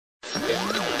What's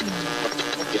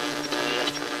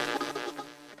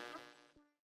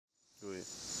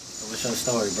your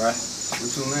story, bruh?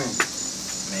 What you mean?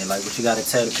 Man, like, what you gotta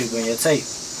tell the people in your tape?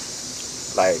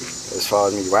 Like, as far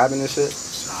as me rapping and shit?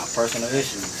 Personal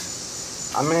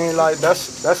issues. I mean, like,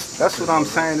 that's what I'm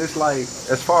saying. It's like,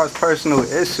 as far as personal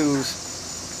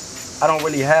issues, I don't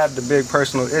really have the big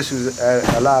personal issues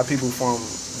that a lot of people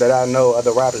that I know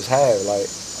other rappers have. Like,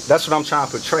 that's what I'm trying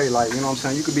to portray. Like, you know what I'm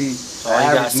saying? You could be. So all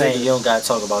you gotta say, you don't gotta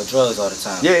talk about drugs all the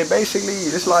time. Yeah, basically,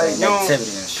 it's like, you know,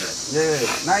 negativity and shit. Yeah,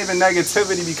 not even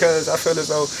negativity, because I feel as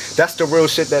though that's the real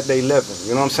shit that they live in.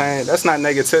 You know what I'm saying? That's not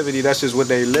negativity. That's just what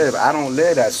they live. I don't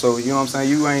live that, so you know what I'm saying.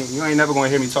 You ain't never gonna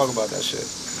hear me talk about that shit.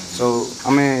 So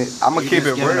I mean, I'm gonna keep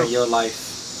it real. Your life,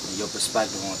 and your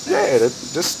perspective on things. Yeah,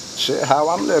 just shit how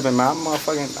I'm living, man.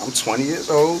 I'm 20 years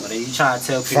old. But you trying to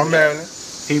tell people from Merlin,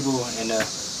 people in the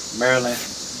Merlin,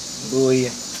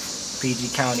 Bowie, PG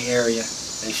County area,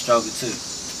 they struggle too.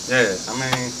 Yeah, I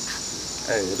mean,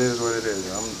 hey, it is what it is.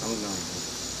 I'm done.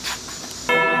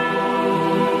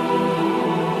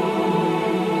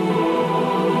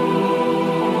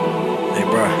 Hey,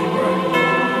 bro.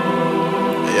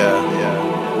 Yeah.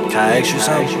 Can I ask you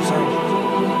something?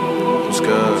 What's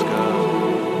good?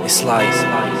 It's like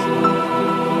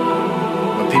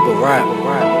when people rap,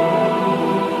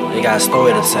 they got a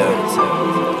story to tell.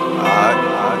 Alright.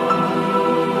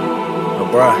 But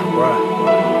bruh,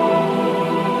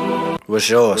 what's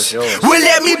yours? Well,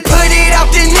 let me put it out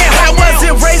there now. I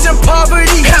wasn't raised in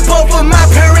poverty. Both of my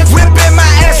parents whipping my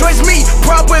ass, raised me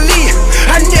properly.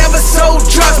 I never sold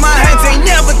drugs, my hands ain't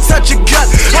never touch a gun.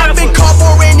 I've been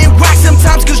carbureting wax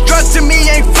sometimes, cause drugs to me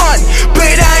ain't fun.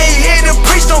 But I ain't here to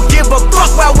preach, don't give a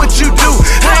fuck about what you do.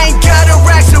 I ain't got a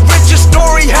rags to rich your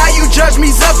story, how you judge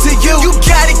me's up to you. You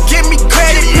gotta give me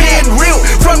credit, being real.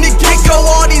 From the get-go,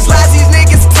 all these lies these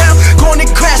niggas tell, gonna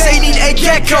crash, they need a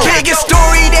gecko. Biggest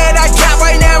story that I got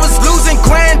right now is losing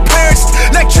grandparents.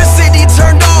 Electricity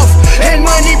turned off and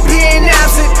money being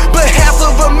absent, but half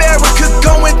of America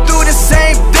going through the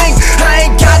same thing. I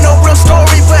ain't got no real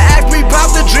story, but ask me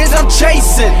about the dreams I'm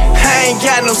chasing. I ain't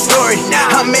got no story,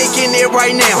 I'm making it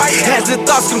right now. As the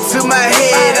thoughts come to my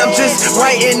head, I'm just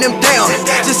writing them down.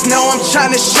 Just know I'm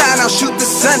trying to shine, I'll shoot the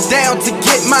sun down to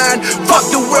get mine. Fuck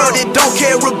the world, it don't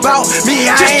care about me.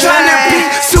 I just trying to be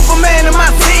Superman in my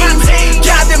team.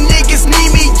 God, them niggas need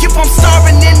me. If I'm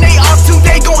starving and they off too,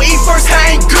 they gon' eat first,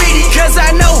 I ain't greedy. Cause I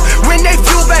know when they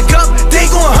fuel back up, they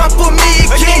gon' hunt for me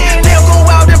again. They'll go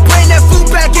out and bring that food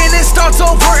back and it starts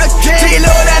over again. Dear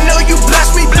Lord, I know you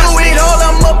blessed me through it all,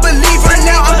 I'm a believer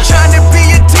now. I'm trying to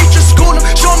be a teacher, school them,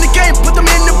 show them the game, put them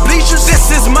in the bleachers. This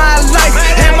is my life,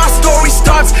 and my story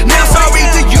starts now. Sorry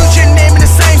to use your name in the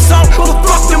same song, but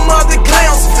fuck them other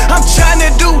clowns. I'm trying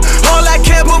to do all I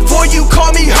can before you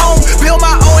call me home. Build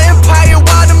my own empire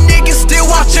while them niggas still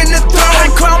watching the throne. I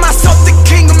crown myself the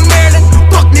king of Merlin.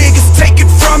 Fuck niggas, take it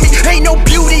from me. Ain't no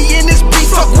beauty in this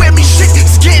beef, fuck with me, shit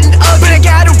is getting ugly. But I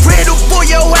got a riddle for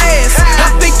your ass,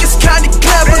 I think it's kinda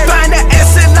clever. Find the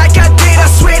answer like I did, I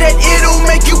swear that it'll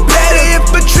make you better.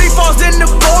 If a tree falls in the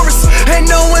forest and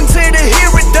no one's here to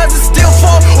hear it, does it still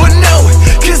fall or no?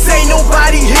 Cause ain't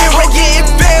nobody here. Oh yeah, it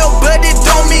fell, but it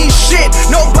don't mean shit.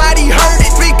 Nobody heard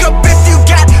it. Speak up if you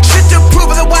got shit to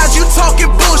prove, otherwise you talking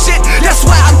bullshit. That's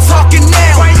why I'm talking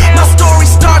now. My story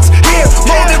starts here.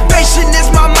 Motivation is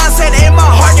my mindset and my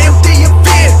heart empty of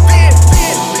fear.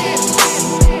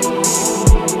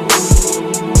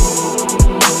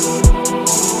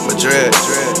 Madrid,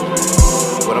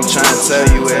 what I'm trying to tell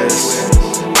you is,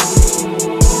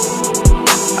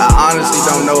 I honestly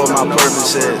don't know what my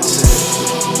purpose is.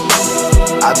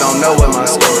 I don't know what my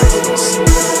story is.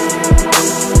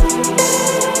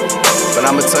 But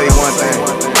I'ma tell you one thing.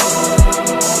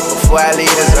 Before I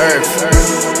leave this earth,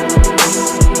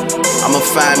 I'ma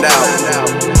find out.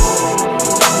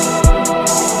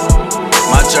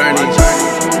 My journey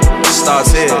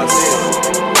starts here.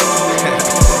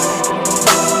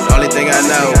 The only thing I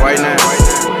know right now,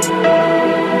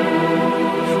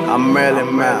 I'm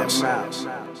Merlin Mouse.